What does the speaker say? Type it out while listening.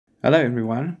Hello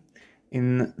everyone.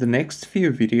 In the next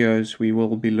few videos, we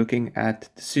will be looking at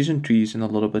decision trees in a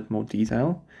little bit more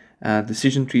detail.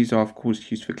 Decision trees are of course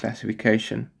used for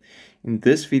classification. In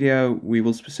this video, we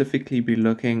will specifically be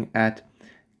looking at,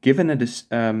 given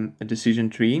a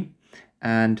decision tree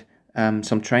and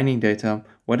some training data,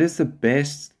 what is the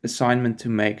best assignment to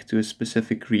make to a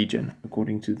specific region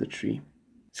according to the tree.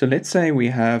 So let's say we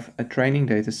have a training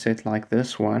data set like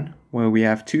this one, where we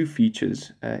have two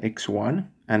features, x1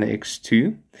 and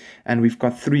x2, and we've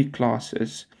got three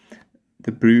classes: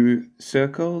 the blue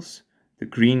circles, the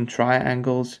green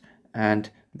triangles, and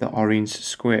the orange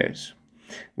squares.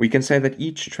 We can say that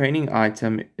each training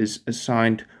item is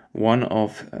assigned one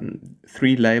of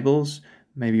three labels,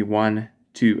 maybe 1,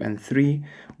 2, and 3,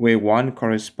 where 1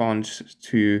 corresponds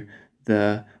to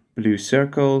the blue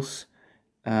circles,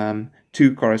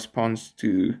 2 corresponds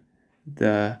to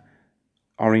the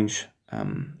orange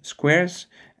squares,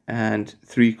 and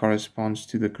 3 corresponds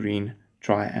to the green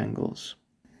triangles.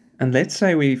 And let's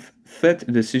say we've fit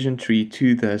a decision tree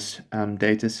to this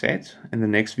data set. In the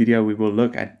next video, we will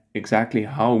look at exactly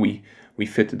how we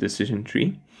fit a decision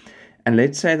tree. And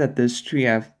let's say that this tree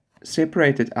have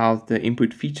separated out the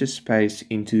input feature space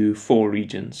into 4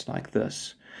 regions like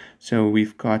this. So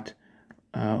we've got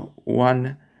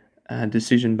one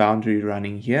decision boundary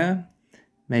running here,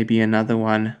 maybe another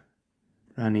one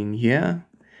running here,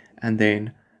 and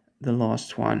then the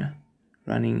last one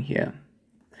running here.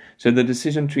 So the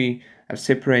decision tree have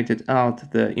separated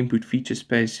out the input feature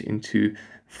space into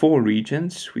 4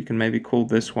 regions. We can maybe call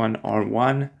this one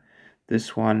R1,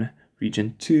 this one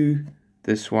region 2,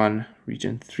 this one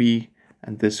region 3,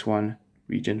 and this one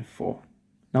region 4.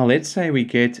 Now let's say we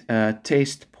get a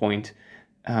test point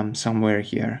somewhere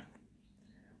here.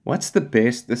 What's the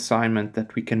best assignment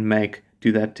that we can make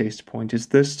to that test point? Is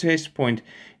this test point,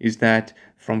 is that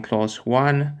from class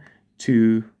 1,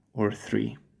 2, or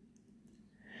 3?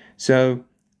 So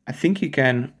I think you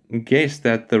can guess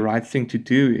that the right thing to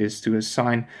do is to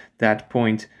assign that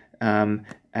point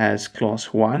as class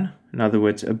 1, in other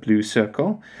words, a blue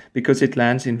circle, because it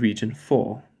lands in region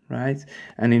 4, right?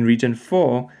 And in region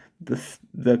 4,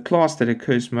 the class that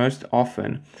occurs most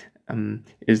often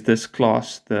is this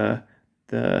class, the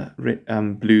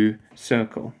blue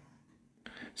circle.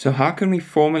 So how can we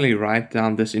formally write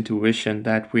down this intuition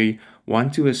that we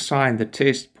want to assign the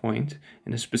test point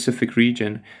in a specific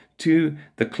region to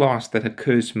the class that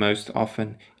occurs most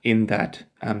often in that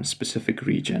specific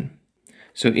region?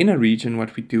 So in a region,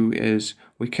 what we do is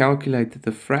we calculate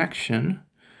the fraction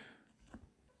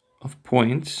of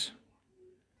points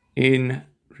in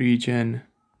region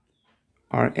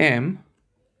Rm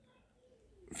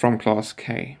from class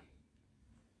K.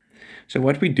 So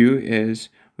what we do is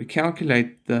we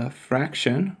calculate the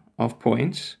fraction of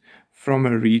points from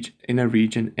in a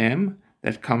region M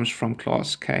that comes from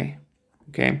class K.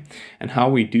 Okay, and how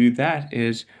we do that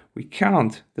is we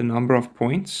count the number of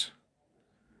points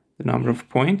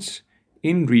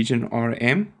in region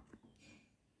Rm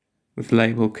with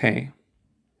label K,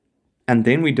 and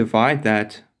then we divide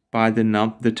that by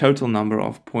the total number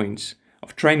of points,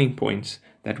 of training points,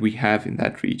 that we have in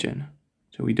that region.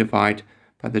 So we divide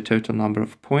by the total number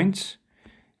of points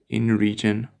in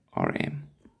region Rm.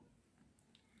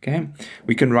 Okay,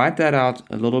 we can write that out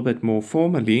a little bit more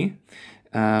formally,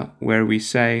 where we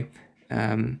say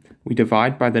we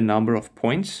divide by the number of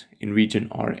points in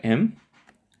region Rm.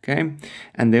 Okay,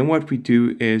 and then what we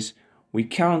do is we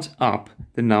count up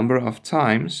the number of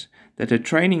times that a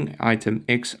training item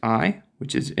xi,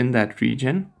 which is in that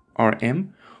region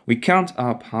Rm, we count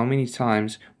up how many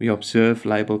times we observe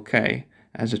label K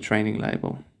as a training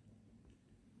label.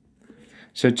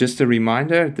 So just a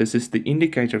reminder, this is the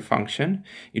indicator function.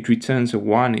 It returns a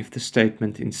 1 if the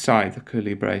statement inside the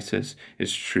curly braces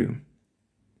is true.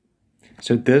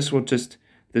 So this will just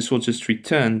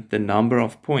return the number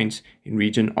of points in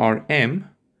region Rm,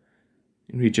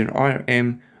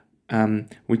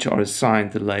 which are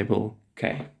assigned the label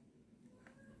K.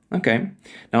 Okay,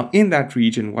 now in that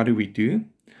region, what do?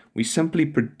 We simply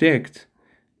predict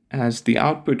as the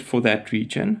output for that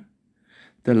region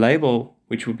the label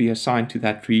which will be assigned to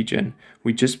that region.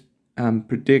 We just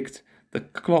predict the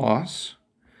class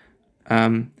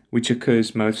which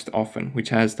occurs most often, which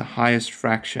has the highest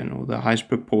fraction or the highest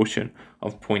proportion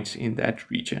of points in that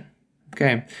region.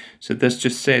 Okay, so this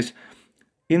just says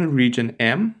in region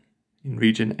M,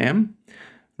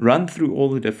 run through all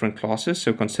the different classes.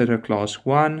 So consider class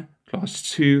 1, class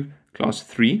 2, class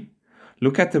 3.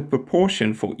 Look at the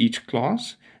proportion for each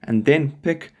class, and then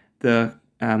pick the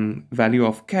value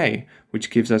of K,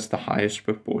 which gives us the highest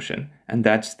proportion. And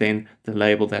that's then the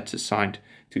label that's assigned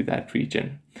to that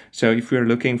region. So if we're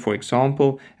looking, for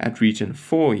example, at region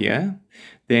 4 here,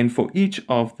 then for each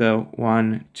of the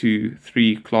 1, 2,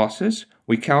 3 classes,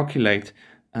 we calculate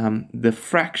the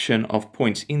fraction of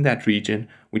points in that region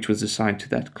which was assigned to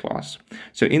that class.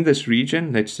 So in this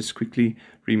region, let's just quickly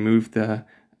remove the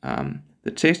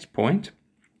test point.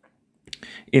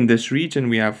 In this region,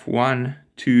 we have 1,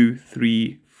 2,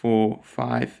 3, 4,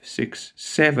 5, 6,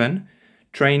 7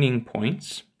 training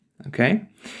points, okay?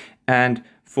 And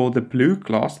for the blue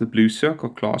class, the blue circle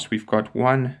class, we've got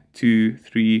 1, 2,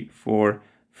 3, 4,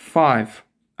 5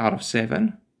 out of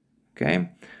 7, okay?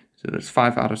 So that's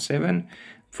 5 out of 7.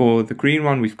 For the green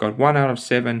one, we've got 1 out of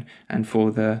 7, and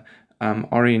for the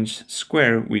orange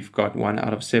square, we've got 1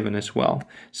 out of 7 as well.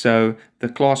 So the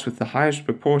class with the highest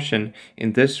proportion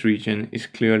in this region is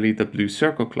clearly the blue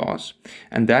circle class.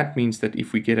 And that means that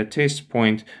if we get a test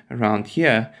point around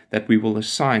here, that we will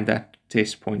assign that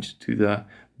test point to the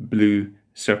blue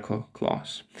circle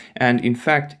class. And in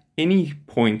fact, any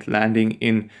point landing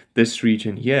in this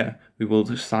region here, we will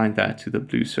assign that to the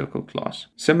blue circle class.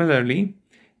 Similarly,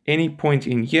 any point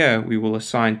in here, we will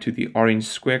assign to the orange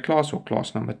square class or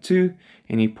class number 2.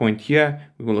 Any point here,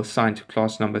 we will assign to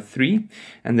class number 3.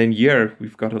 And then here,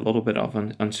 we've got a little bit of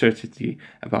an uncertainty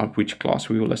about which class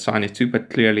we will assign it to,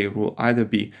 but clearly it will either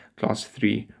be class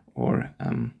 3 or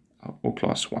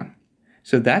class 1.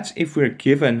 So that's if we're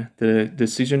given the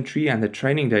decision tree and the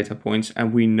training data points,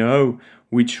 and we know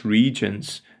which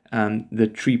regions the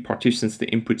tree partitions the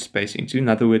input space into. In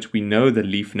other words, we know the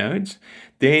leaf nodes.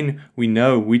 Then we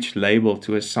know which label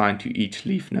to assign to each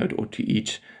leaf node or to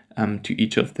each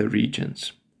of the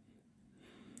regions.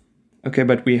 Okay,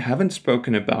 but we haven't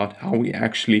spoken about how we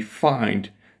actually find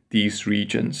these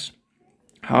regions.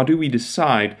 How do we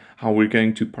decide how we're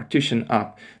going to partition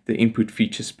up the input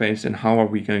feature space, and how are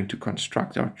we going to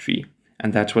construct our tree?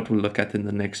 And that's what we'll look at in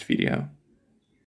the next video.